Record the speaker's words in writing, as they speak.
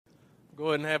Go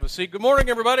ahead and have a seat. Good morning,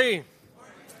 everybody.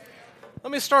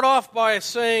 Let me start off by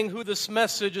saying who this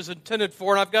message is intended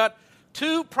for. And I've got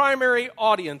two primary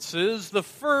audiences. The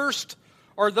first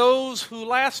are those who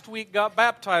last week got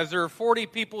baptized. There are 40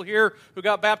 people here who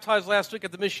got baptized last week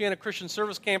at the Michiana Christian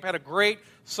Service Camp. Had a great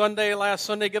Sunday last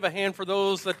Sunday. Give a hand for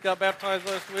those that got baptized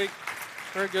last week.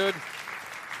 Very good.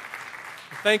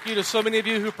 Thank you to so many of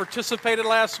you who participated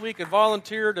last week and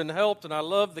volunteered and helped, and I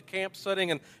loved the camp setting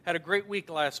and had a great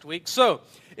week last week. So,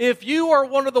 if you are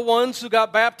one of the ones who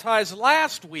got baptized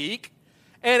last week,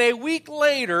 and a week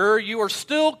later you are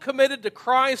still committed to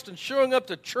Christ and showing up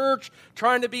to church,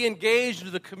 trying to be engaged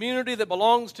in the community that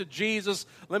belongs to Jesus,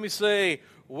 let me say,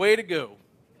 way to go.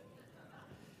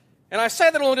 And I say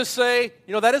that only to say,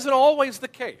 that isn't always the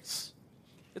case.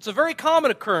 It's a very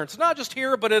common occurrence, not just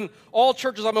here, but in all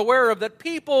churches I'm aware of, that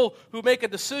people who make a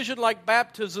decision like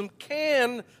baptism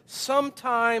can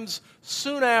sometimes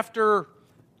soon after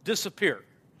disappear.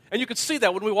 And you can see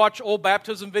that when we watch old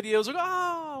baptism videos. Like,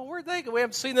 oh, where'd they go? We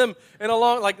haven't seen them in a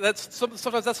long,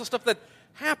 sometimes that's the stuff that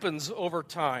happens over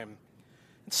time.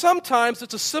 And sometimes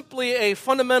it's simply a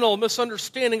fundamental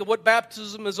misunderstanding of what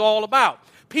baptism is all about.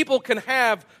 People can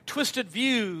have twisted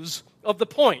views of the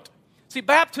point. See,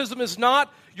 baptism is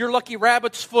not your lucky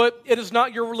rabbit's foot. It is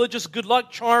not your religious good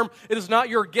luck charm. It is not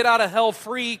your get out of hell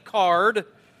free card.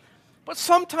 But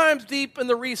sometimes deep in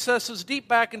the recesses, deep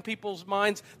back in people's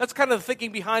minds, that's kind of the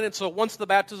thinking behind it. So once the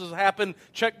baptisms happen,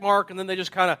 check mark, and then they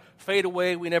just kind of fade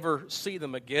away. We never see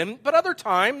them again. But other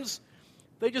times,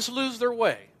 they just lose their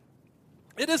way.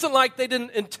 It isn't like they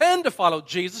didn't intend to follow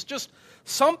Jesus, just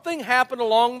something happened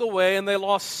along the way, and they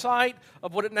lost sight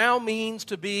of what it now means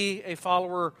to be a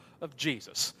follower of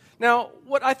Jesus. Now,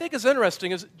 what I think is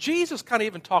interesting is Jesus kind of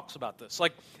even talks about this.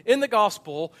 Like in the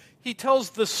gospel, he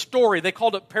tells this story. They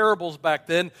called it parables back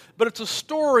then, but it's a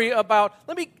story about,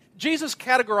 Jesus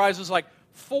categorizes like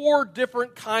 4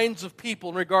 different kinds of people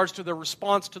in regards to their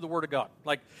response to the Word of God.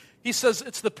 Like he says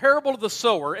it's the parable of the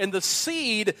sower, and the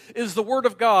seed is the Word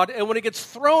of God, and when it gets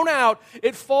thrown out,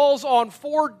 it falls on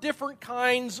 4 different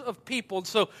kinds of people. And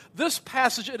so this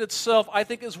passage in itself, I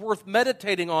think, is worth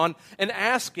meditating on and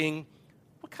asking,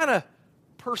 what kind of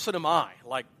person am I?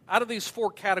 Like, out of these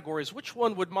 4 categories, which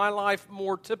one would my life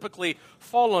more typically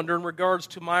fall under in regards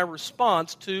to my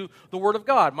response to the Word of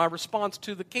God, my response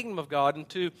to the kingdom of God and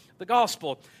to the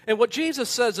gospel? And what Jesus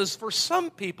says is, for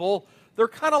some people, they're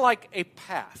kind of like a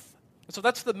path. And so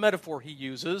that's the metaphor he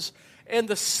uses. And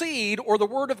the seed, or the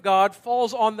Word of God,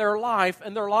 falls on their life,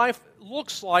 and their life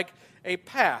looks like a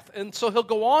path. And so he'll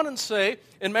go on and say,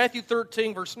 in Matthew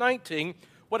 13, verse 19,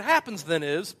 what happens then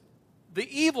is, the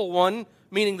evil one,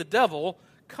 meaning the devil,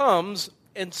 comes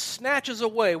and snatches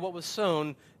away what was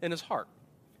sown in his heart.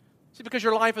 See, because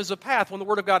your life is a path, when the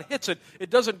Word of God hits it, it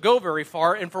doesn't go very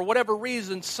far, and for whatever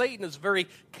reason, Satan is very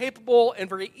capable and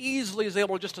very easily is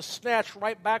able just to snatch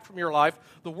right back from your life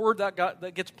the Word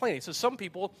that gets planted. He says some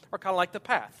people are kind of like the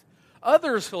path.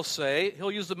 Others,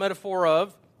 he'll use the metaphor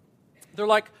of, they're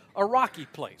like a rocky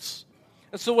place.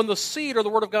 And so when the seed or the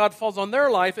Word of God falls on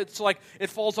their life, it's like it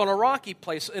falls on a rocky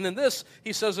place. And in this,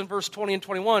 he says in verse 20 and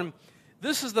 21,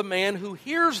 this is the man who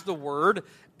hears the Word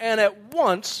and at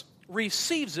once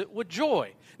receives it with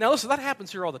joy. Now listen, that happens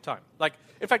here all the time. Like,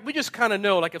 in fact, we just kind of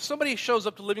know, like if somebody shows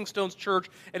up to Livingstone's church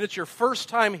and it's your first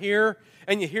time here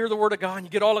and you hear the Word of God and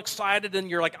you get all excited and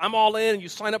you're like, I'm all in, and you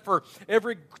sign up for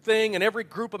everything and every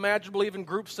group imaginable, even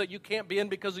groups that you can't be in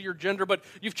because of your gender, but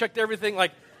you've checked everything,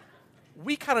 like,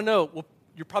 we kind of know, well,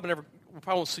 we probably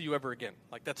won't see you ever again.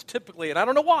 Like that's typically, and I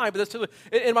don't know why, but that's typically,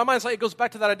 in my mind, it's like, it goes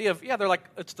back to that idea of, they're like,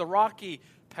 it's the rocky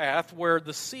path where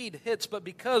the seed hits, but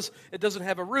because it doesn't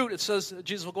have a root, it says,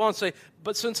 Jesus will go on and say,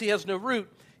 but since he has no root,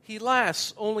 he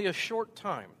lasts only a short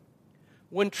time.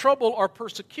 When trouble or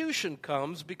persecution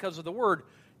comes because of the word,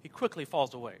 he quickly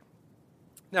falls away.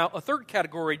 Now, a third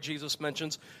category Jesus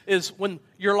mentions is when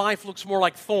your life looks more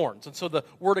like thorns. And so the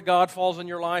Word of God falls in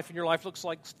your life and your life looks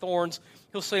like thorns.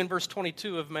 He'll say in verse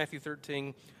 22 of Matthew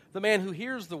 13, the man who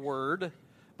hears the Word,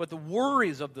 but the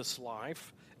worries of this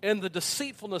life and the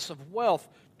deceitfulness of wealth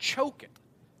choke it,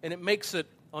 and it makes it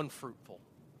unfruitful.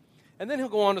 And then he'll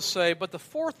go on to say, but the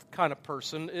fourth kind of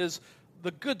person is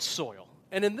the good soil.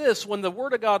 And in this, when the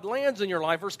Word of God lands in your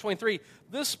life, verse 23,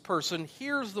 this person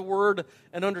hears the Word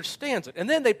and understands it. And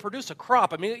then they produce a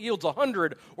crop. I mean, it yields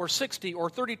 100 or 60 or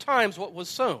 30 times what was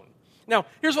sown. Now,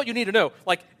 here's what you need to know.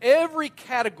 Like, every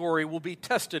category will be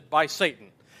tested by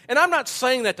Satan. And I'm not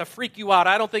saying that to freak you out.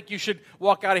 I don't think you should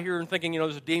walk out of here and thinking,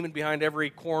 there's a demon behind every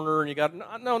corner and you got...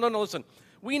 No, listen.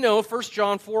 We know 1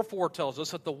 John 4:4 tells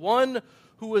us that the one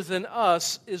who is in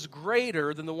us is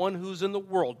greater than the one who's in the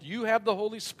world. You have the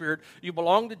Holy Spirit. You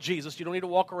belong to Jesus. You don't need to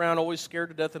walk around always scared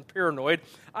to death and paranoid.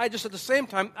 At the same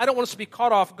time, I don't want us to be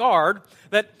caught off guard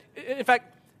that, in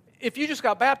fact, if you just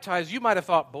got baptized, you might have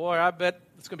thought, boy, I bet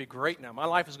it's going to be great now. My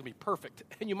life is going to be perfect.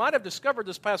 And you might have discovered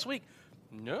this past week,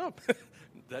 no,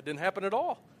 that didn't happen at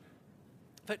all.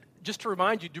 But just to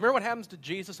remind you, do you remember what happens to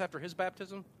Jesus after his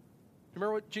baptism? Do you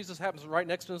remember what Jesus happens right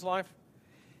next in his life?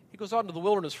 He goes out into the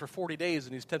wilderness for 40 days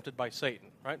and he's tempted by Satan,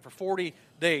 right? For 40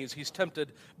 days he's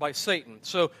tempted by Satan.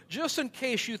 So just in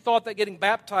case you thought that getting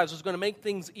baptized was going to make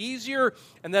things easier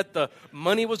and that the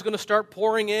money was going to start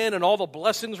pouring in and all the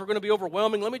blessings were going to be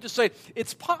overwhelming, let me just say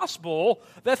it's possible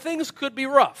that things could be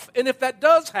rough. And if that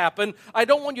does happen, I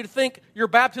don't want you to think your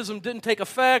baptism didn't take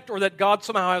effect or that God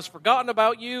somehow has forgotten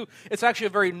about you. It's actually a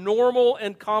very normal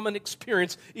and common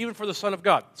experience, even for the Son of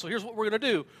God. So here's what we're going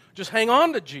to do. Just hang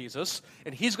on to Jesus,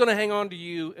 and he's going to hang on to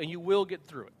you, and you will get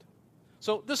through it.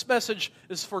 So this message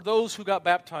is for those who got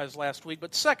baptized last week.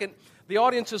 But second, the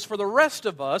audience is for the rest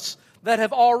of us that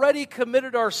have already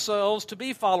committed ourselves to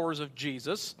be followers of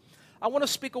Jesus. I want to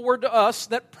speak a word to us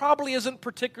that probably isn't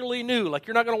particularly new. Like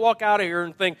you're not going to walk out of here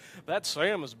and think, that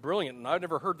Sam is brilliant, and I've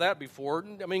never heard that before.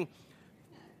 I mean,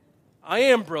 I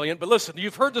am brilliant, but listen,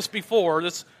 you've heard this before.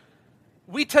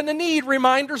 We tend to need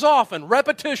reminders often.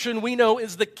 Repetition, we know,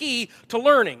 is the key to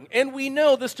learning. And we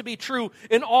know this to be true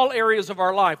in all areas of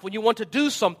our life. When you want to do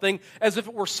something as if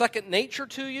it were second nature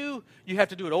to you, you have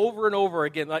to do it over and over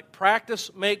again. Like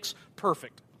practice makes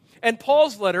perfect. And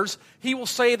Paul's letters, he will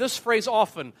say this phrase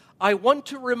often, I want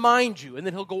to remind you. And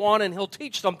then he'll go on and he'll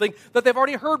teach something that they've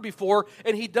already heard before,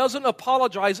 and he doesn't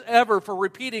apologize ever for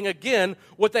repeating again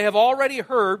what they have already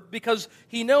heard because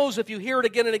he knows if you hear it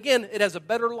again and again, it has a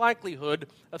better likelihood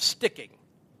of sticking.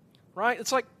 Right?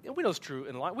 It's like, we know it's true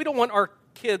in life. We don't want our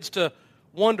kids to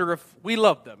wonder if we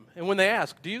love them. And when they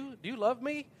ask, do you love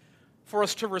me? For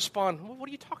us to respond, well, what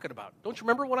are you talking about? Don't you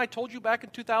remember when I told you back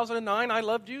in 2009 I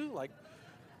loved you?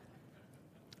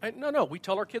 No, we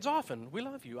tell our kids often, we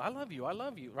love you, I love you, I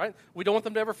love you, right? We don't want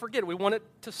them to ever forget. We want it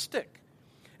to stick.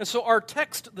 And so our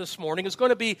text this morning is going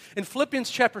to be in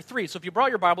Philippians chapter 3. So if you brought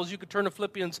your Bibles, you could turn to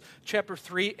Philippians chapter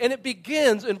 3. And it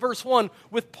begins in verse 1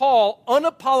 with Paul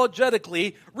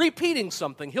unapologetically repeating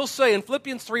something. He'll say in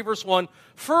Philippians 3 verse 1,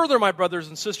 further, my brothers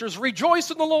and sisters,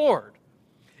 rejoice in the Lord.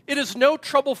 It is no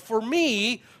trouble for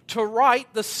me to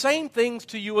write the same things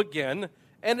to you again,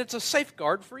 and it's a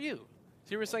safeguard for you.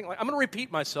 See what he's saying? I'm going to repeat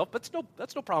myself, but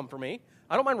that's no problem for me.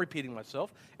 I don't mind repeating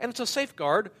myself. And it's a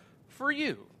safeguard for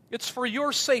you. It's for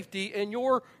your safety and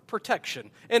your protection.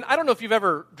 And I don't know if you've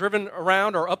ever driven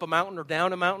around or up a mountain or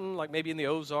down a mountain, like maybe in the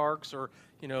Ozarks or,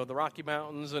 the Rocky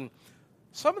Mountains. And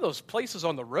some of those places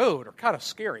on the road are kind of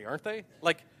scary, aren't they?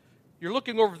 Like you're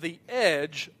looking over the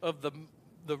edge of the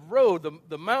road,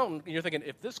 the mountain, and you're thinking,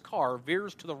 if this car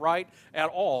veers to the right at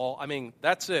all,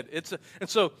 that's it. And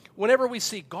so whenever we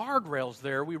see guardrails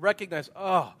there, we recognize,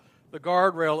 the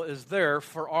guardrail is there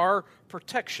for our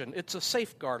protection. It's a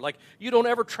safeguard. Like you don't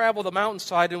ever travel the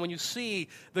mountainside, and when you see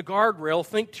the guardrail,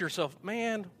 think to yourself,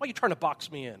 man, why are you trying to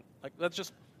box me in? Like that's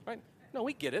just, right? No,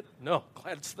 we get it. No,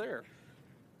 glad it's there.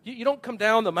 You don't come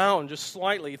down the mountain just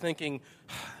slightly thinking,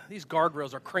 these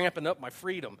guardrails are cramping up my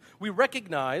freedom. We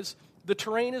recognize the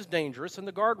terrain is dangerous, and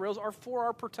the guardrails are for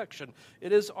our protection.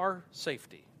 It is our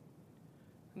safety.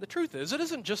 And the truth is, it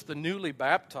isn't just the newly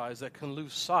baptized that can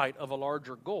lose sight of a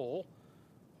larger goal.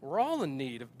 We're all in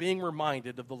need of being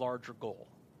reminded of the larger goal.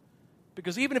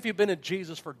 Because even if you've been in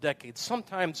Jesus for decades,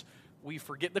 sometimes we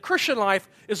forget. The Christian life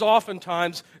is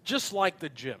oftentimes just like the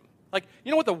gym. Like, you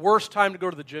know what the worst time to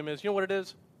go to the gym is? You know what it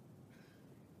is?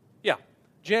 Yeah,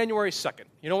 January 2nd.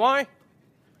 You know why?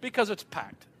 Because it's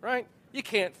packed, right? You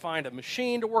can't find a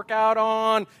machine to work out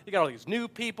on. You got all these new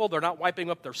people. They're not wiping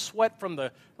up their sweat from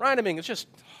the, right? It's just,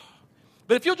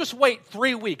 but if you'll just wait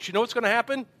 3 weeks, you know what's going to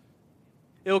happen?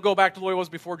 It'll go back to the way it was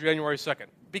before January 2nd.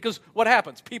 Because what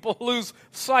happens? People lose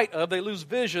sight of, they lose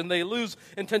vision, they lose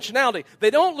intentionality. They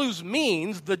don't lose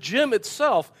means. The gym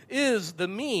itself is the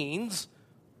means.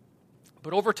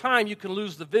 But over time, you can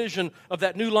lose the vision of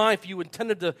that new life you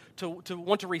intended to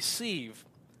want to receive.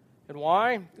 And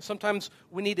why? Sometimes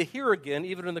we need to hear again,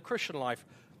 even in the Christian life.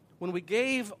 When we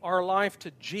gave our life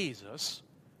to Jesus,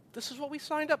 this is what we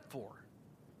signed up for.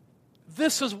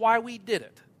 This is why we did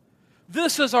it.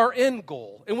 This is our end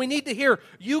goal. And we need to hear,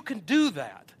 you can do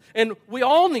that. And we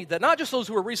all need that, not just those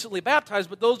who are recently baptized,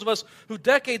 but those of us who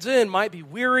decades in might be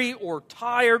weary or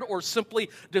tired or simply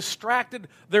distracted.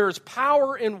 There is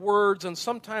power in words, and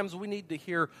sometimes we need to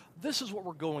hear, this is what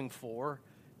we're going for,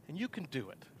 and you can do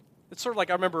it. It's sort of like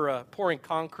I remember pouring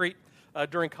concrete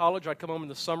during college. I'd come home in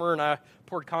the summer, and I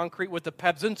poured concrete with the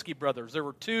Pabzinski brothers. There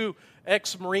were two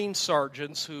ex-Marine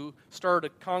sergeants who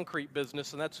started a concrete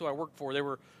business, and that's who I worked for. They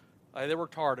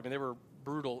worked hard. I mean, they were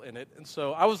brutal in it. And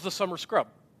so I was the summer scrub.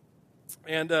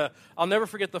 And I'll never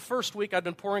forget the first week I'd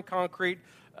been pouring concrete.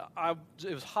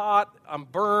 It was hot. I'm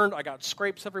burned. I got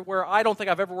scrapes everywhere. I don't think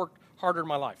I've ever worked harder in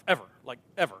my life, ever, like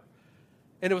ever.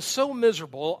 And it was so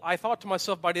miserable, I thought to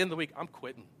myself by the end of the week, I'm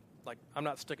quitting. Like, I'm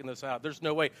not sticking this out. There's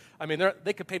no way. I mean,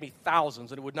 they could pay me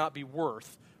thousands, and it would not be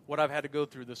worth what I've had to go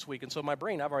through this week. And so my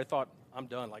brain, I've already thought, I'm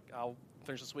done. Like, I'll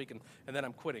finish this week, and then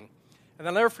I'm quitting. And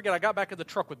I'll never forget, I got back in the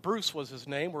truck with Bruce was his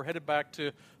name. We're headed back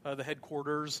to the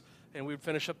headquarters, and we would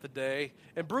finish up the day.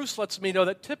 And Bruce lets me know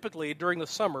that typically during the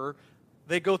summer,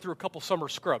 they go through a couple summer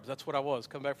scrubs. That's what I was,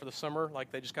 come back for the summer.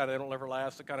 Like, they just kind of, they don't ever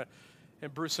last.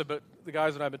 And Bruce said, but the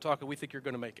guys and I have been talking, we think you're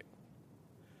going to make it.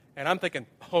 And I'm thinking,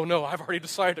 oh no, I've already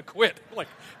decided to quit. Like,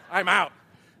 I'm out.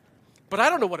 But I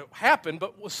don't know what happened,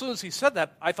 but as soon as he said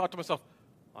that, I thought to myself,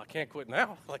 I can't quit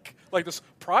now. Like this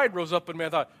pride rose up in me. I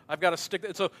thought, I've got to stick.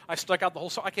 And so I stuck out the whole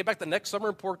summer. I came back the next summer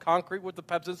and poured concrete with the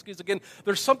Pabzinskis again.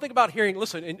 There's something about hearing,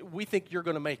 listen, and we think you're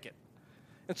going to make it.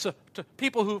 And so to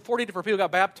 40 different people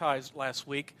got baptized last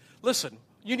week, listen,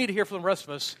 you need to hear from the rest of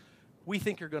us, we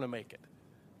think you're going to make it.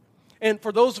 And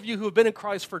for those of you who have been in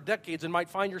Christ for decades and might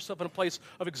find yourself in a place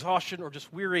of exhaustion or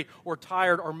just weary or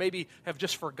tired or maybe have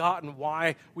just forgotten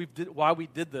why we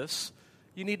did this,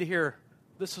 you need to hear,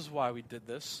 this is why we did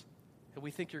this, and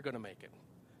we think you're going to make it.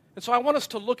 And so I want us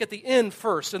to look at the end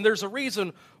first, and there's a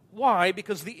reason why,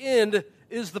 because the end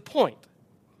is the point.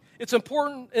 It's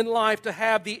important in life to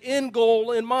have the end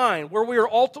goal in mind, where we are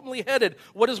ultimately headed.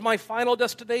 What is my final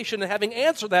destination? And having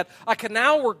answered that, I can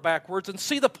now work backwards and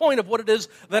see the point of what it is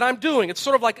that I'm doing. It's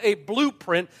sort of like a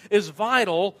blueprint is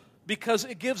vital because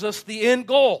it gives us the end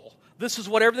goal. This is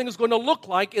what everything is going to look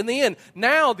like in the end.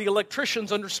 Now the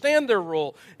electricians understand their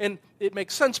role, and it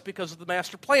makes sense because of the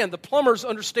master plan. The plumbers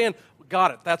understand,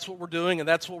 got it, that's what we're doing, and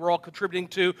that's what we're all contributing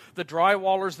to. The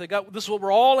drywallers, this is what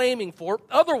we're all aiming for.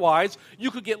 Otherwise,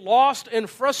 you could get lost and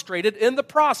frustrated in the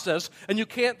process, and you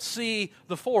can't see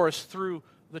the forest through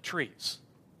the trees.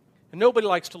 And nobody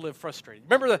likes to live frustrated.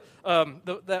 Remember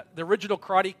the original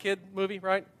Karate Kid movie,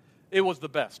 right? It was the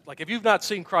best. Like, if you've not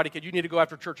seen Karate Kid, you need to go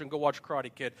after church and go watch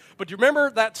Karate Kid. But do you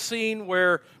remember that scene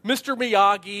where Mr.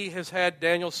 Miyagi has had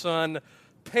Daniel-san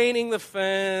painting the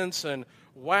fence and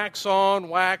wax on,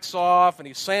 wax off, and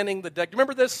he's sanding the deck? Do you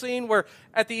remember this scene where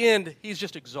at the end, he's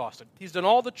just exhausted? He's done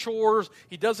all the chores.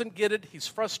 He doesn't get it. He's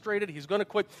frustrated. He's going to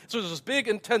quit. So there's this big,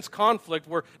 intense conflict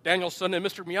where Daniel-san and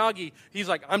Mr. Miyagi, he's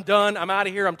like, I'm done. I'm out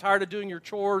of here. I'm tired of doing your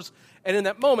chores. And in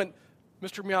that moment,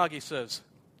 Mr. Miyagi says,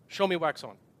 show me wax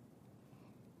on.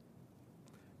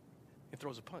 He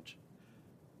throws a punch.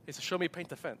 He says, show me paint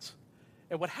the fence.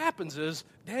 And what happens is,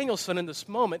 Daniel-san in this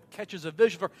moment catches a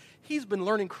vision for, he's been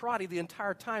learning karate the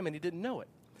entire time and he didn't know it.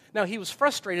 Now, he was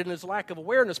frustrated in his lack of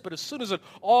awareness, but as soon as it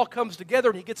all comes together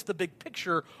and he gets the big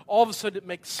picture, all of a sudden it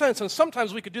makes sense. And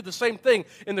sometimes we could do the same thing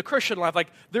in the Christian life.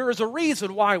 Like, there is a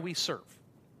reason why we serve.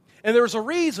 And there's a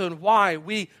reason why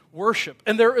we worship.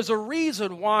 And there is a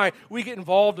reason why we get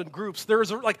involved in groups.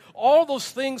 All those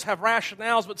things have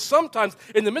rationales, but sometimes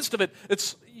in the midst of it,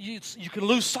 you can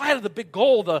lose sight of the big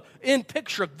goal, the end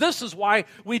picture. This is why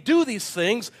we do these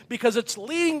things, because it's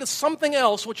leading to something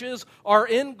else, which is our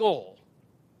end goal.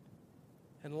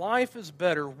 And life is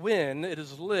better when it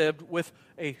is lived with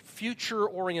a future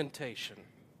orientation.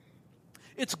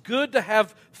 It's good to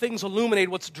have things illuminate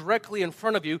what's directly in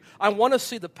front of you. I want to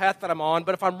see the path that I'm on,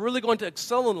 but if I'm really going to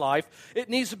excel in life, it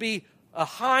needs to be a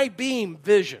high beam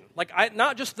vision.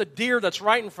 Not just the deer that's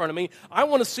right in front of me. I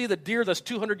want to see the deer that's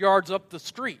 200 yards up the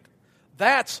street.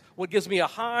 That's what gives me a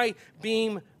high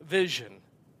beam vision.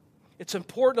 It's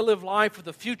important to live life with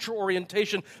a future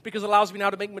orientation because it allows me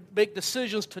now to make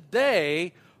decisions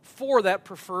today for that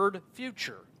preferred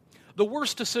future. The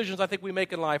worst decisions I think we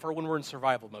make in life are when we're in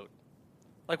survival mode.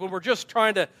 Like when we're just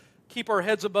trying to keep our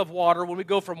heads above water, when we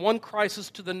go from one crisis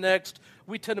to the next,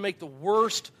 we tend to make the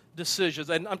worst decisions.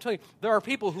 And I'm telling you, there are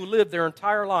people who live their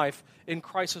entire life in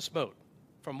crisis mode,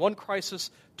 from one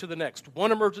crisis to the next,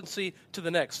 one emergency to the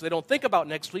next. They don't think about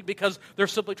next week because they're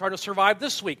simply trying to survive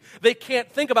this week. They can't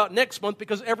think about next month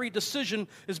because every decision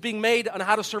is being made on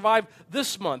how to survive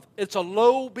this month. It's a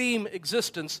low-beam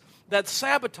existence that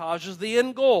sabotages the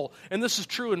end goal. And this is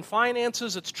true in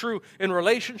finances, it's true in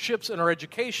relationships, in our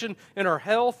education, in our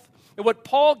health. And what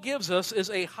Paul gives us is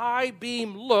a high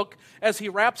beam look as he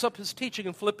wraps up his teaching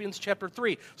in Philippians chapter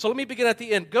 3. So let me begin at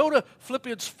the end. Go to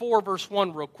Philippians 4, verse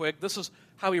 1 real quick. This is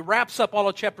how he wraps up all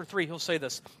of chapter 3. He'll say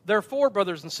this: Therefore,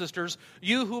 brothers and sisters,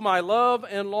 you whom I love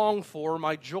and long for,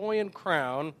 my joy and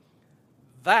crown,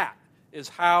 That is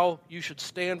how you should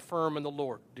stand firm in the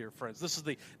Lord, dear friends. This is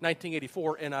the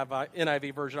 1984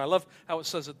 NIV version. I love how it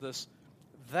says it this.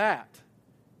 That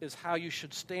is how you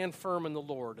should stand firm in the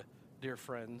Lord, dear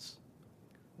friends.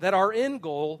 That our end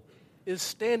goal is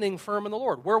standing firm in the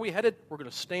Lord. Where are we headed? We're going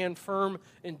to stand firm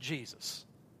in Jesus.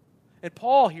 And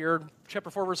Paul here, in chapter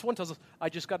 4, verse 1, tells us, I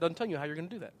just got done telling you how you're going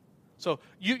to do that. So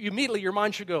you immediately, your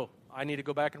mind should go, I need to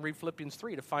go back and read Philippians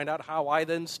 3 to find out how I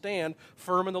then stand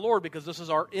firm in the Lord, because this is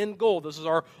our end goal. This is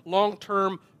our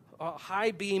long-term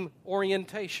high beam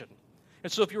orientation.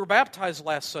 And so if you were baptized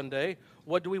last Sunday,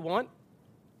 what do we want?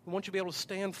 We want you to be able to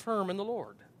stand firm in the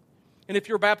Lord. And if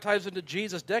you were baptized into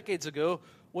Jesus decades ago,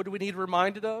 what do we need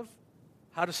reminded of?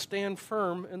 How to stand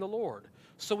firm in the Lord.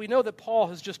 So we know that Paul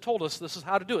has just told us this is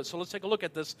how to do it. So let's take a look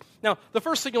at this. Now, the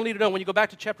first thing you'll need to know when you go back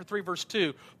to chapter 3, verse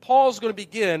 2, Paul's going to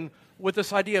begin with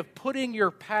this idea of putting your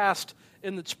past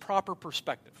in its proper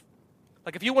perspective.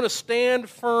 Like if you want to stand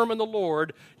firm in the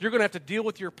Lord, you're going to have to deal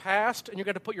with your past, and you're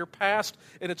going to put your past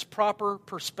in its proper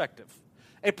perspective.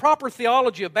 A proper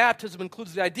theology of baptism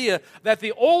includes the idea that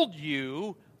the old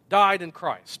you died in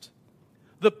Christ.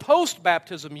 The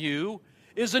post-baptism you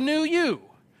is a new you.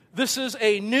 This is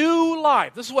a new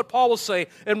life. This is what Paul will say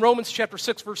in Romans chapter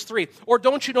 6, verse 3. Or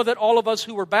don't you know that all of us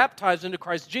who were baptized into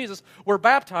Christ Jesus were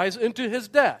baptized into his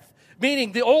death?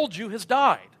 Meaning the old you has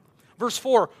died. Verse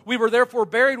 4, we were therefore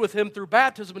buried with him through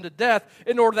baptism into death,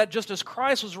 in order that just as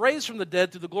Christ was raised from the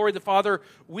dead through the glory of the Father,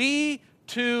 we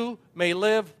too may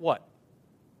live what?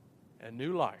 A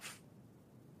new life.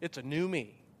 It's a new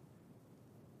me.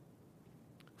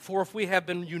 For if we have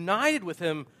been united with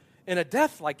him in a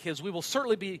death like his, we will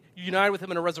certainly be united with him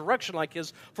in a resurrection like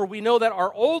his, for we know that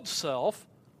our old self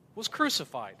was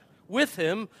crucified with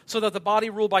him, so that the body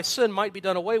ruled by sin might be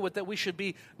done away with, that we should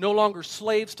be no longer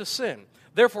slaves to sin.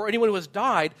 Therefore, anyone who has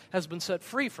died has been set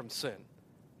free from sin.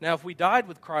 Now, if we died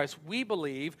with Christ, we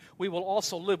believe we will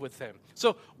also live with him.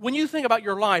 So when you think about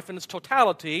your life in its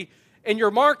totality, and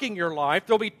you're marking your life,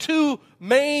 there'll be two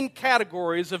main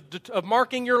categories of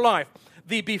marking your life.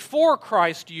 The before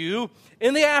Christ you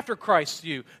and the after Christ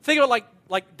you. Think of it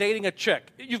like dating a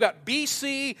chick. You've got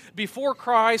BC, before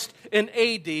Christ, and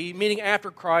AD, meaning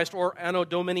after Christ, or Anno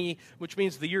Domini, which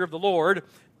means the year of the Lord.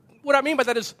 What I mean by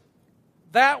that is,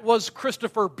 that was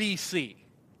Christopher BC.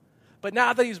 But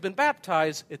now that he's been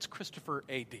baptized, it's Christopher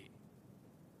AD.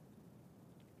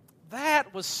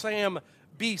 That was Sam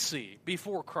BC,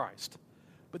 before Christ.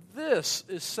 But this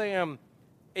is Sam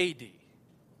AD.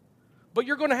 But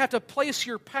you're going to have to place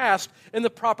your past in the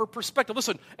proper perspective.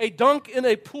 Listen, a dunk in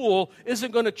a pool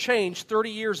isn't going to change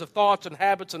 30 years of thoughts and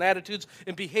habits and attitudes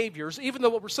and behaviors, even though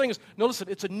what we're saying is, no, listen,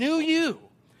 it's a new you.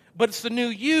 But it's the new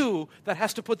you that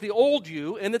has to put the old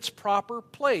you in its proper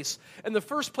place. And the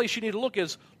first place you need to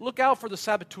look out for the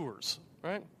saboteurs,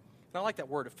 right? And I like that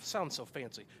word. It sounds so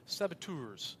fancy.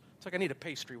 Saboteurs. It's like I need a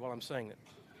pastry while I'm saying it.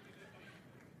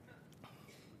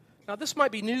 Now, this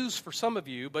might be news for some of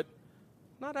you, but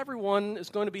not everyone is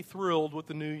going to be thrilled with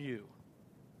the new you.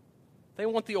 They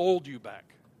want the old you back.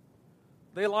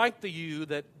 They like the you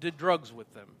that did drugs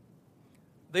with them.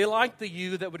 They like the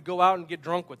you that would go out and get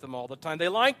drunk with them all the time. They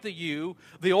like the you,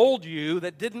 the old you,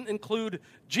 that didn't include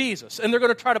Jesus. And they're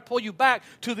going to try to pull you back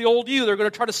to the old you. They're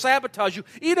going to try to sabotage you,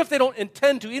 even if they don't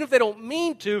intend to, even if they don't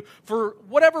mean to, for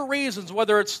whatever reasons,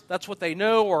 whether it's that's what they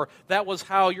know, or that was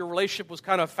how your relationship was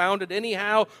kind of founded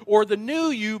anyhow, or the new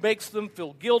you makes them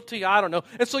feel guilty, I don't know.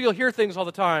 And so you'll hear things all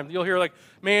the time. You'll hear like,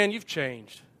 man, you've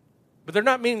changed. But they're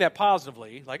not meaning that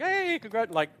positively. Like, hey,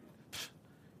 congrats, like,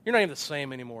 you're not even the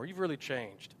same anymore. You've really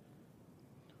changed.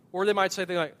 Or they might say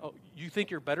things like, oh, you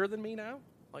think you're better than me now?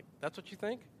 Like, that's what you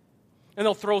think? And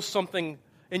they'll throw something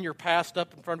in your past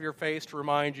up in front of your face to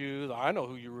remind you, that I know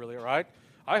who you really are, right?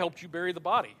 I helped you bury the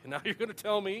body, and now you're going to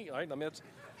tell me, right? I mean, it's...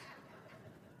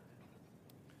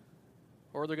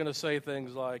 Or they're going to say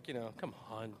things like, come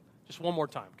on, just one more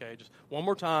time, okay? Just one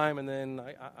more time, and then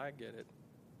I get it.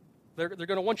 They're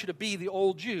going to want you to be the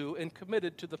old you and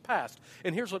committed to the past.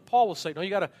 And here's what Paul will say. No, you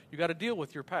got to deal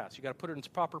with your past. You got to put it in its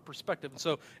proper perspective. And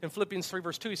so in Philippians 3,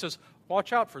 verse 2, he says,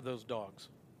 watch out for those dogs,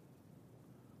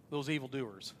 those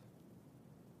evildoers,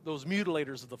 those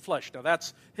mutilators of the flesh. Now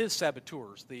that's his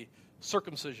saboteurs, the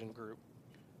circumcision group.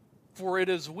 For it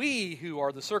is we who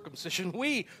are the circumcision,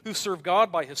 we who serve God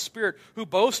by his Spirit, who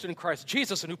boast in Christ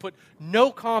Jesus, and who put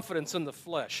no confidence in the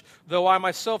flesh. Though I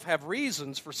myself have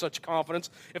reasons for such confidence,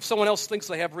 if someone else thinks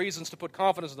they have reasons to put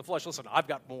confidence in the flesh, listen, I've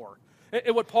got more.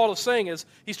 And what Paul is saying is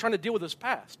he's trying to deal with his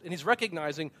past, and he's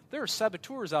recognizing there are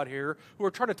saboteurs out here who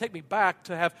are trying to take me back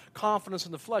to have confidence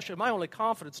in the flesh, and my only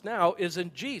confidence now is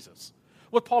in Jesus.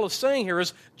 What Paul is saying here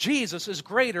is Jesus is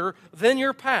greater than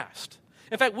your past.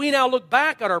 In fact, we now look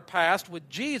back at our past with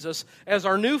Jesus as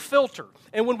our new filter.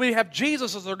 And when we have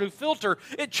Jesus as our new filter,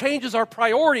 it changes our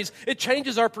priorities. It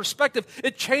changes our perspective.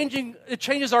 It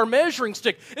changes our measuring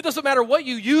stick. It doesn't matter what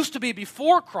you used to be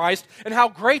before Christ and how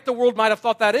great the world might have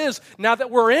thought that is. Now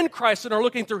that we're in Christ and are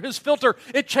looking through His filter,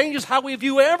 it changes how we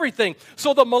view everything.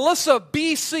 So the Melissa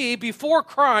BC before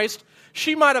Christ,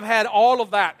 she might have had all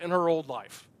of that in her old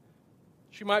life.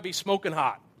 She might be smoking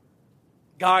hot.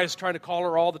 Guys trying to call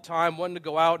her all the time, wanting to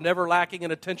go out, never lacking in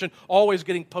attention, always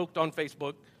getting poked on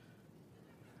Facebook.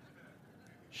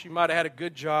 She might have had a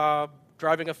good job,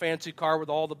 driving a fancy car with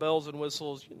all the bells and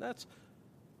whistles.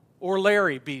 Or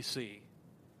Larry BC.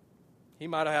 He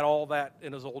might have had all that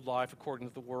in his old life, according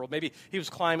to the world. Maybe he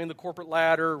was climbing the corporate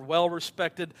ladder,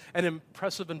 well-respected, an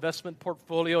impressive investment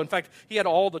portfolio. In fact, he had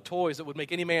all the toys that would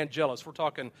make any man jealous. We're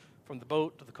talking from the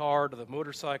boat to the car to the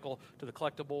motorcycle to the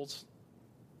collectibles.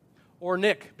 Or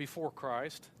Nick before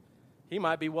Christ. He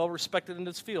might be well respected in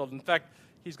his field. In fact,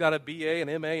 he's got a BA, an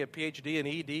MA, a PhD, an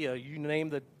ED, you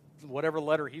name whatever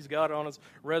letter he's got on his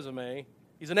resume.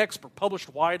 He's an expert,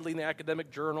 published widely in the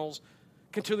academic journals,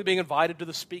 continually being invited to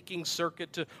the speaking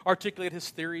circuit to articulate his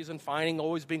theories and finding,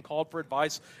 always being called for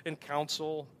advice and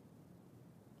counsel.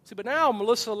 See, but now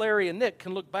Melissa, Larry, and Nick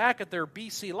can look back at their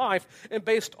BC life, and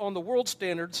based on the world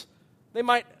standards, they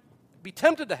might be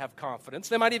tempted to have confidence.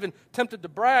 They might even tempted to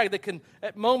brag. They can,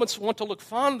 at moments, want to look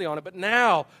fondly on it. But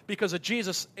now, because of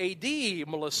Jesus, AD,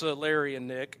 Melissa, Larry, and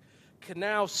Nick can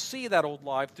now see that old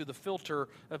life through the filter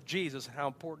of Jesus and how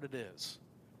important it is.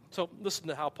 So listen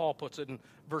to how Paul puts it in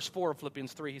verse 4 of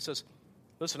Philippians 3. He says,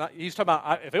 listen, he's talking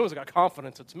about, if anyone's got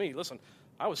confidence, it's me. Listen,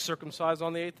 I was circumcised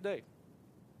on the 8th day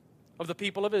of the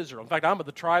people of Israel. In fact, I'm of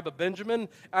the tribe of Benjamin.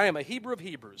 I am a Hebrew of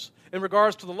Hebrews. In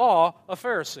regards to the law, a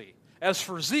Pharisee. As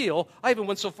for zeal, I even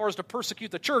went so far as to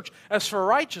persecute the church. As for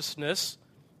righteousness,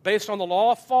 based on the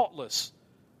law, faultless.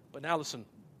 But now listen,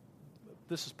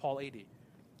 this is Paul 80.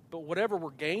 But whatever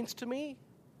were gains to me,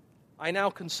 I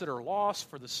now consider loss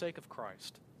for the sake of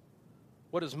Christ.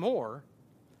 What is more,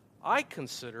 I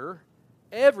consider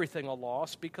everything a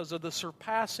loss because of the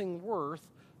surpassing worth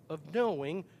of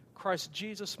knowing Christ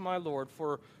Jesus my Lord,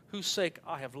 for whose sake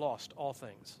I have lost all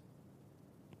things.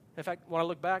 In fact, when I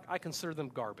look back, I consider them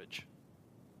garbage,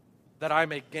 that I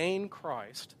may gain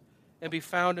Christ and be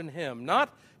found in Him,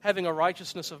 not having a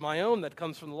righteousness of my own that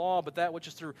comes from the law, but that which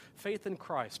is through faith in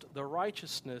Christ, the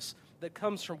righteousness that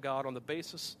comes from God on the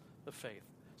basis of faith.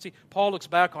 See, Paul looks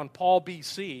back on Paul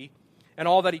BC and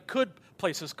all that he could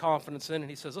place his confidence in, and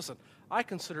he says, listen, I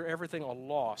consider everything a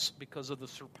loss because of the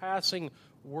surpassing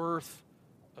worth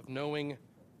of knowing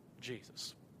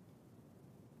Jesus.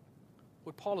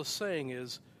 What Paul is saying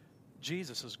is,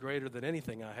 Jesus is greater than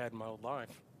anything I had in my old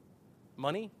life.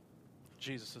 Money?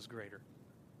 Jesus is greater.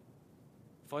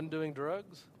 Fun doing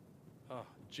drugs? Oh,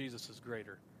 Jesus is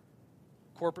greater.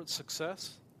 Corporate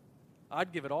success?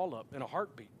 I'd give it all up in a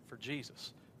heartbeat for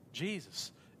Jesus.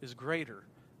 Jesus is greater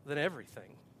than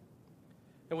everything.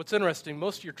 And what's interesting,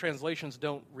 most of your translations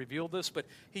don't reveal this, but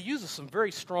he uses some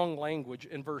very strong language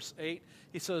in verse 8.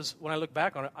 He says, when I look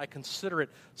back on it, I consider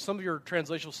it, some of your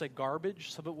translations will say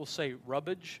garbage, some of it will say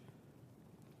rubbish.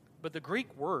 But the Greek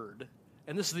word,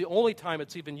 and this is the only time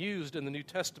it's even used in the New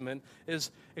Testament, is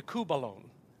ekubalon.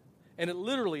 And it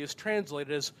literally is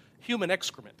translated as human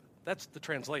excrement. That's the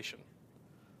translation.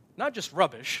 Not just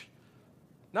rubbish,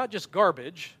 not just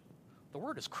garbage. The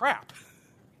word is crap.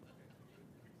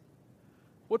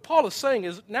 What Paul is saying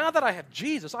is, now that I have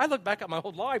Jesus, I look back at my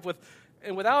whole life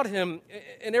and without Him,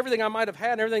 and everything I might have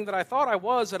had, and everything that I thought I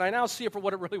was, and I now see it for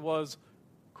what it really was,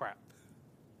 crap.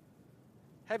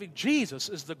 Having Jesus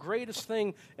is the greatest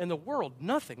thing in the world.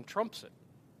 Nothing trumps it.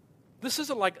 This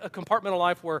isn't like a compartmental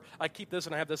life where I keep this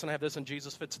and I have this and I have this and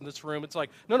Jesus fits in this room. It's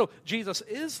like, no, Jesus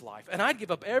is life. And I'd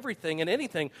give up everything and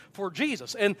anything for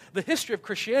Jesus. And the history of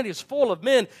Christianity is full of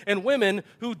men and women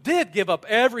who did give up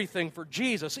everything for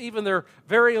Jesus, even their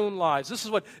very own lives. This is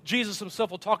what Jesus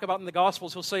Himself will talk about in the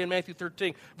Gospels. He'll say in Matthew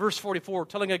 13, verse 44,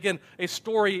 telling again a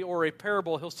story or a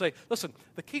parable, He'll say, listen,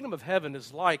 the kingdom of heaven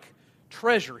is like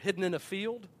treasure hidden in a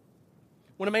field.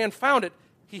 When a man found it,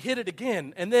 he hid it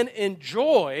again, and then in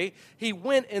joy, he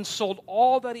went and sold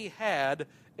all that he had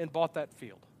and bought that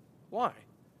field. Why?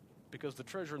 Because the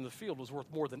treasure in the field was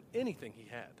worth more than anything he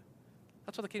had.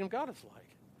 That's what the kingdom of God is like.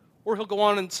 Or he'll go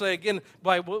on and say, again,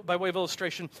 by way of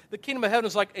illustration, the kingdom of heaven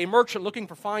is like a merchant looking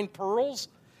for fine pearls,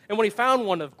 and when he found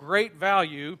one of great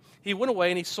value, he went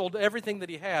away and he sold everything that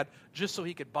he had just so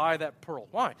he could buy that pearl.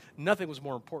 Why? Nothing was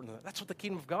more important than that. That's what the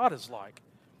kingdom of God is like.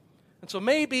 And so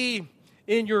maybe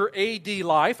in your AD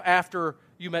life, after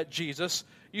you met Jesus,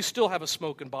 you still have a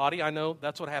smoking body. I know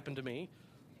that's what happened to me.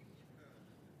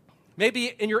 Maybe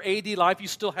in your AD life you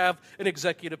still have an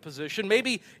executive position.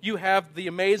 Maybe you have the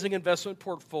amazing investment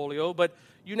portfolio, but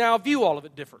you now view all of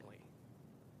it differently.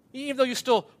 Even though you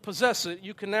still possess it,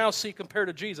 you can now see, compared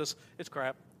to Jesus, it's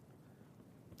crap.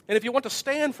 And if you want to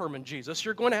stand firm in Jesus,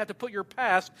 you're going to have to put your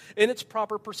past in its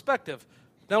proper perspective.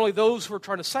 Not only those who are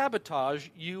trying to sabotage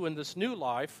you in this new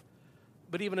life,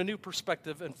 but even a new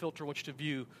perspective and filter in which to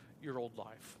view your old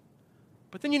life.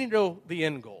 But then you need to know the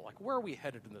end goal. Like, where are we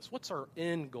headed in this? What's our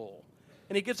end goal?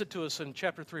 And he gives it to us in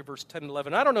chapter 3, verse 10 and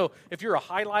 11. I don't know if you're a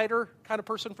highlighter kind of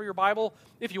person for your Bible.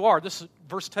 If you are, this is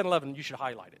verse 10 and 11, you should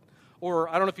highlight it. Or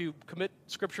I don't know if you commit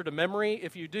Scripture to memory.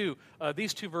 If you do,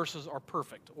 these two verses are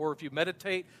perfect. Or if you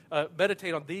meditate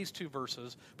on these two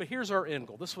verses. But here's our end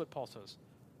goal. This is what Paul says.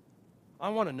 I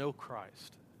want to know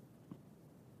Christ.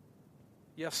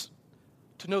 Yes,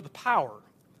 to know the power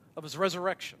of his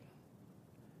resurrection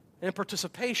and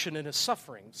participation in his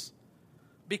sufferings,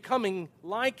 becoming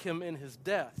like him in his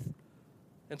death,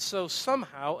 and so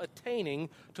somehow attaining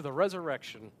to the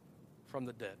resurrection from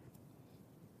the dead.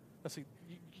 Now see,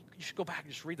 you should go back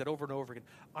and just read that over and over again.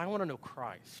 I want to know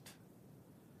Christ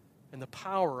and the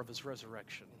power of his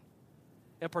resurrection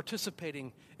and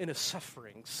participating in his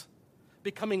sufferings,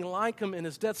 becoming like him in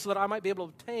his death so that I might be able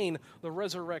to obtain the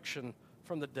resurrection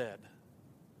from the dead.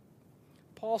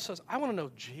 Paul says, I want to know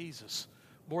Jesus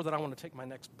more than I want to take my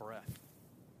next breath.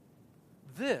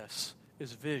 This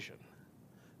is vision.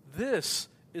 This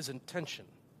is intention.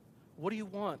 What do you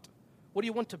want? What do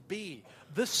you want to be?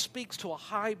 This speaks to a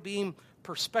high beam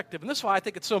perspective. And this is why I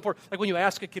think it's so important. Like when you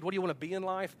ask a kid, what do you want to be in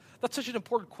life? That's such an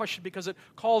important question because it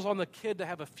calls on the kid to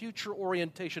have a future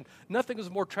orientation. Nothing is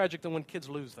more tragic than when kids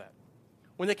lose that.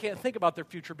 When they can't think about their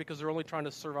future because they're only trying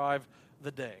to survive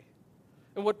the day.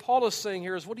 And what Paul is saying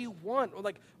here is, what do you want?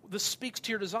 Like, this speaks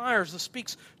to your desires. This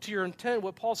speaks to your intent.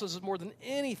 What Paul says is, more than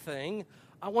anything,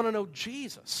 I want to know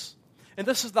Jesus. And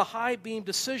this is the high beam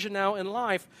decision now in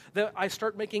life that I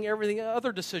start making everything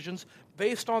other decisions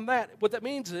based on that. What that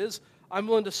means is I'm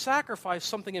willing to sacrifice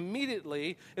something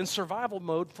immediately in survival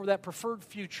mode for that preferred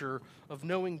future of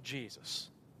knowing Jesus.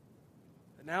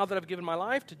 And now that I've given my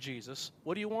life to Jesus,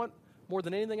 what do you want more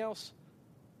than anything else?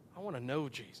 I want to know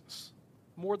Jesus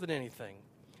more than anything.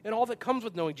 And all that comes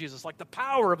with knowing Jesus, like the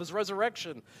power of his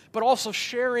resurrection, but also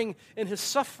sharing in his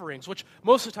sufferings, which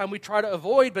most of the time we try to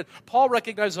avoid, but Paul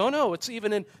recognizes, oh no, it's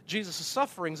even in Jesus'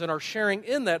 sufferings and our sharing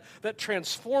in that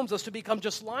transforms us to become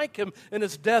just like him in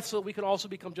his death so that we can also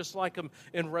become just like him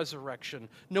in resurrection.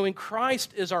 Knowing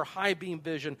Christ is our high beam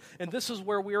vision, and this is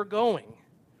where we are going.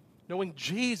 Knowing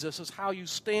Jesus is how you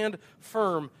stand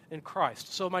firm in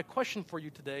Christ. So my question for you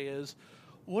today is,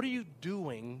 what are you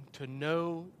doing to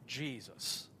know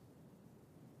Jesus?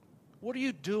 What are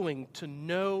you doing to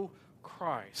know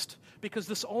Christ? Because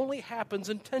this only happens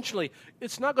intentionally.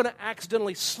 It's not going to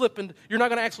accidentally slip into, you're not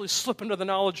going to actually slip into the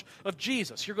knowledge of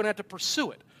Jesus. You're going to have to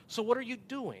pursue it. So what are you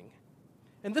doing?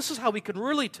 And this is how we can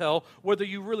really tell whether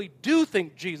you really do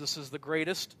think Jesus is the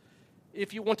greatest,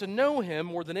 if you want to know him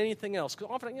more than anything else.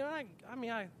 Because often, I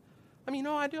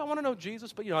do. I want to know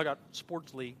Jesus, but, I got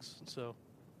sports leagues, and so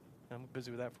I'm busy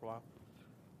with that for a while.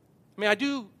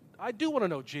 I do want to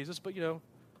know Jesus, but,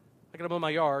 I got to mow my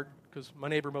yard because my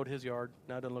neighbor mowed his yard.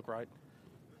 Now it doesn't look right.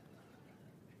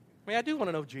 I do want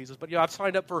to know Jesus, but, I've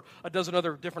signed up for a dozen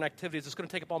other different activities. It's going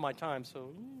to take up all my time.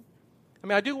 So,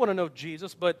 I do want to know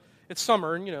Jesus, but it's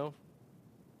summer, and,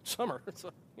 summer.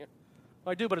 So,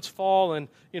 I do, but it's fall, and,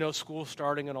 school's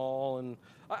starting and all. And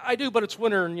I do, but it's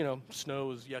winter, and,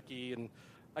 snow is yucky. And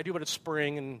I do, but it's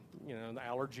spring, and, the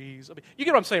allergies. You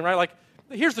get what I'm saying, right? Like,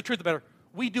 here's the truth about it.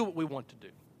 We do what we want to do.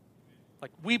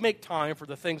 Like, we make time for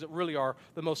the things that really are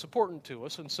the most important to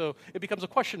us. And so it becomes a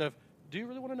question of, do you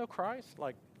really want to know Christ?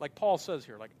 Like Paul says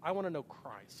here, I want to know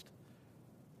Christ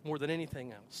more than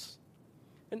anything else.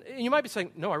 And you might be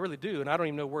saying, no, I really do, and I don't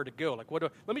even know where to go.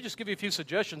 Let me just give you a few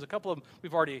suggestions. A couple of them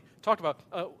we've already talked about.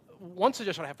 One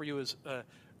suggestion I have for you is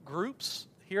groups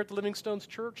here at the Living Stones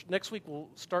Church. Next week we'll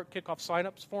kick off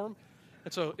sign-ups for them.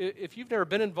 And so if you've never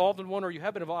been involved in one or you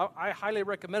have been involved, I highly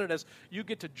recommend it as you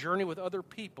get to journey with other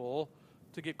people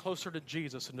to get closer to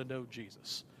Jesus and to know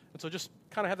Jesus. And so just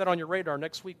kind of have that on your radar.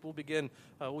 Next week we'll begin,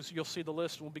 you'll see the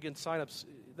list, and we'll begin sign-ups.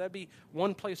 That'd be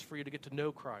one place for you to get to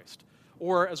know Christ.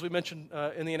 Or, as we mentioned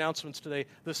in the announcements today,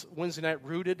 this Wednesday night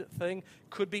Rooted thing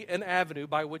could be an avenue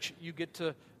by which you get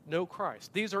to know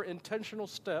Christ. These are intentional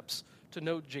steps to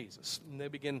know Jesus, and they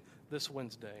begin this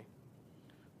Wednesday.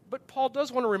 But Paul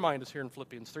does want to remind us here in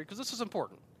Philippians 3, because this is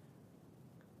important,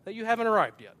 that you haven't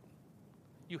arrived yet.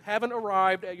 You haven't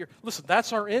arrived at listen,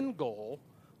 that's our end goal,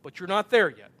 but you're not there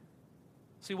yet.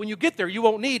 See, when you get there, you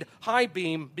won't need high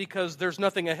beam because there's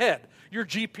nothing ahead. Your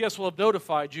GPS will have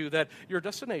notified you that your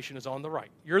destination is on the right.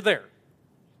 You're there.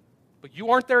 But you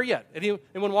aren't there yet.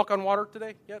 Anyone walk on water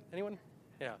today yet? Anyone?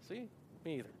 Yeah, see?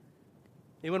 Me either.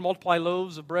 Anyone multiply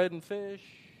loaves of bread and fish?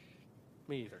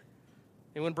 Me either.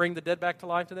 Anyone bring the dead back to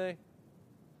life today?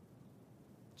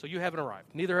 So you haven't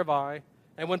arrived. Neither have I.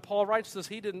 And when Paul writes this,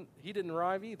 he didn't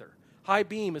arrive either. High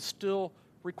beam is still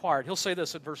required. He'll say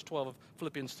this in verse 12 of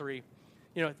Philippians 3.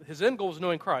 You know, his end goal is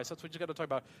knowing Christ. That's what you got to talk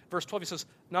about. Verse 12, he says,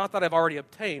 not that I've already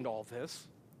obtained all this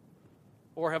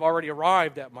or have already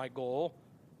arrived at my goal,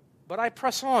 but I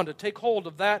press on to take hold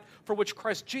of that for which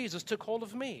Christ Jesus took hold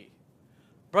of me.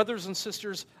 Brothers and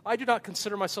sisters, I do not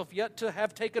consider myself yet to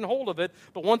have taken hold of it,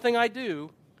 but one thing I do,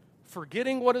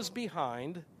 forgetting what is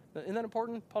behind. Isn't that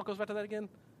important? Paul goes back to that again.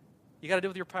 You got to deal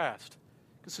with your past.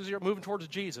 Because as you're moving towards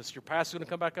Jesus, your past is going to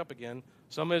come back up again.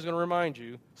 Somebody's going to remind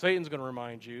you. Satan's going to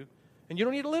remind you. And you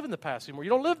don't need to live in the past anymore. You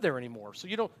don't live there anymore. So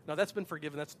you don't. Now that's been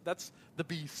forgiven. That's the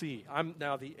BC. I'm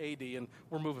now the AD, and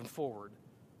we're moving forward.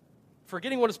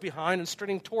 Forgetting what is behind and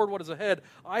straining toward what is ahead,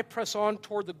 I press on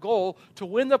toward the goal to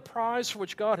win the prize for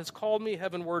which God has called me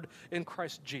heavenward in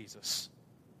Christ Jesus.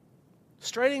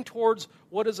 Straining towards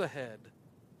what is ahead.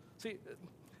 See,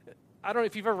 I don't know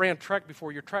if you've ever ran track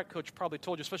before. Your track coach probably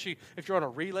told you, especially if you're on a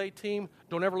relay team,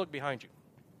 don't ever look behind you.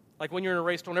 Like when you're in a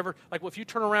race, don't ever, like if you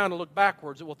turn around and look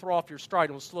backwards, it will throw off your stride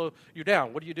and will slow you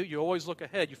down. What do? You always look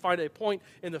ahead. You find a point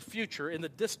in the future, in the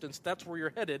distance, that's where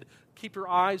you're headed. Keep your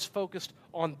eyes focused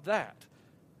on that.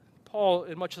 Paul,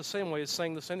 in much the same way, is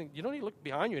saying the same thing. You don't need to look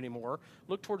behind you anymore.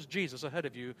 Look towards Jesus ahead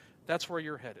of you. That's where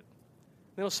you're headed.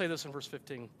 Then he'll say this in verse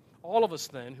 15. All of us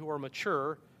then who are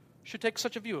mature should take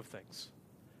such a view of things.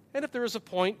 And if there is a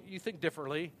point you think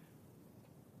differently,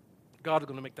 God is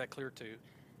going to make that clear too.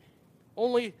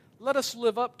 Only let us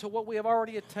live up to what we have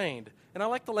already attained. And I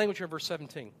like the language here in verse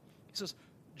 17. He says,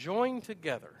 join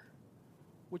together,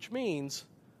 which means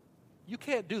you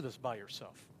can't do this by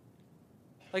yourself.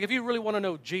 Like if you really want to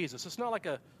know Jesus, this is not like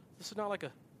a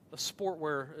sport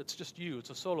where it's just you.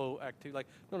 It's a solo activity. Like,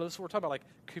 no, this is what we're talking about, like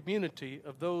community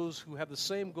of those who have the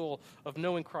same goal of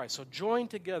knowing Christ. So join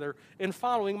together in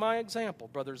following my example,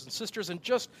 brothers and sisters. And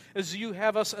just as you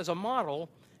have us as a model,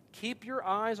 keep your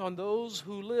eyes on those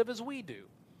who live as we do.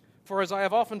 For as I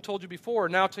have often told you before,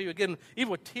 and now tell you again, even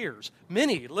with tears,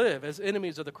 many live as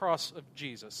enemies of the cross of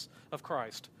Jesus, of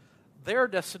Christ. Their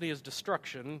destiny is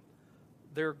destruction.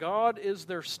 Their God is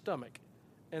their stomach,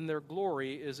 and their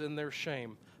glory is in their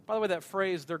shame. By the way, that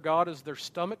phrase, their God is their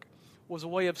stomach, was a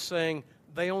way of saying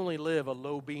they only live a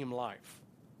low-beam life,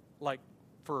 like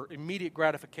for immediate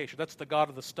gratification. That's the God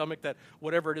of the stomach, that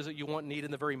whatever it is that you want, need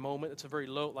in the very moment, it's a very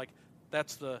low, like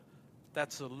that's the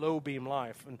low-beam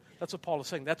life. And that's what Paul is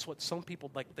saying. That's what some people,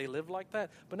 like, they live like that,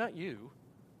 but not you.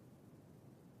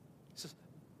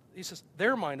 He says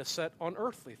their mind is set on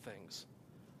earthly things.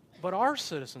 But our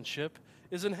citizenship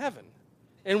is in heaven.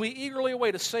 And we eagerly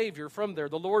await a Savior from there,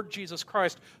 the Lord Jesus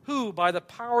Christ, who, by the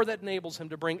power that enables him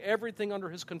to bring everything under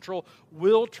his control,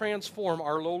 will transform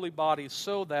our lowly bodies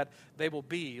so that they will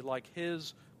be like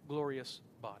his glorious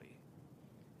body.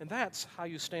 And that's how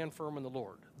you stand firm in the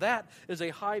Lord. That is a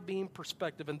high beam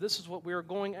perspective, and this is what we are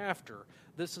going after.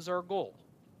 This is our goal.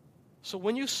 So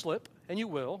when you slip, and you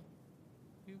will,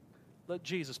 you let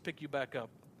Jesus pick you back up,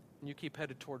 and you keep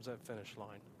headed towards that finish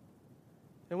line.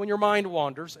 And when your mind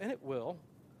wanders, and it will,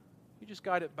 you just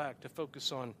guide it back to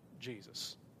focus on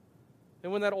Jesus.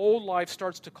 And when that old life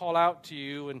starts to call out to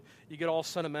you and you get all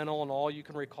sentimental and all you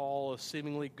can recall is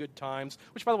seemingly good times,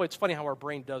 which, by the way, it's funny how our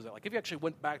brain does it. Like if you actually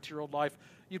went back to your old life,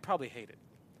 you'd probably hate it.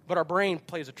 But our brain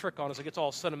plays a trick on us. It gets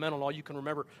all sentimental and all you can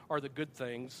remember are the good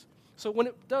things. So when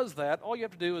it does that, all you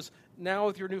have to do is now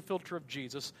with your new filter of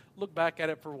Jesus, look back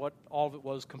at it for what all of it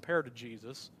was compared to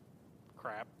Jesus.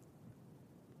 Crap.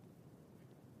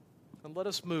 And let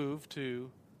us move to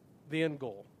the end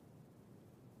goal.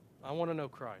 I want to know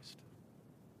Christ.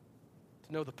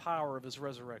 To know the power of his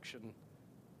resurrection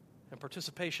and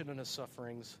participation in his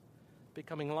sufferings,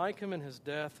 becoming like him in his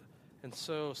death, and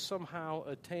so somehow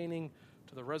attaining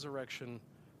to the resurrection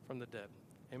from the dead.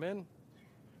 Amen?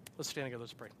 Let's stand together.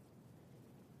 Let's pray.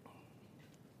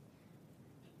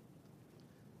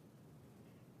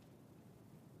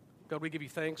 God, we give you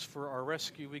thanks for our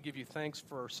rescue. We give you thanks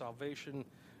for our salvation.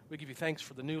 We give you thanks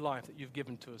for the new life that you've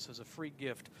given to us as a free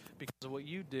gift because of what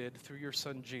you did through your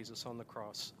son Jesus on the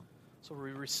cross. So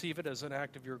we receive it as an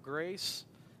act of your grace,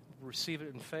 we receive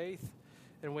it in faith,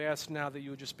 and we ask now that you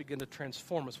would just begin to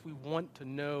transform us. We want to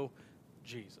know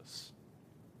Jesus.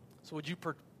 So would you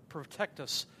protect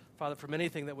us, Father, from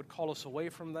anything that would call us away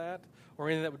from that or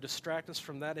anything that would distract us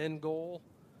from that end goal?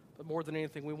 But more than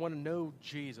anything, we want to know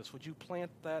Jesus. Would you plant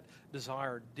that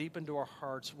desire deep into our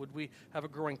hearts? Would we have a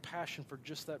growing passion for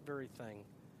just that very thing?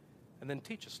 And then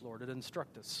teach us, Lord, and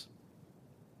instruct us.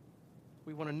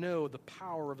 We want to know the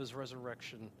power of his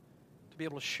resurrection, to be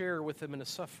able to share with him in his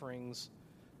sufferings,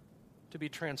 to be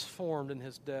transformed in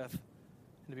his death,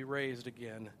 and to be raised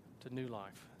again to new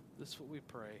life. This is what we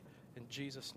pray in Jesus' name.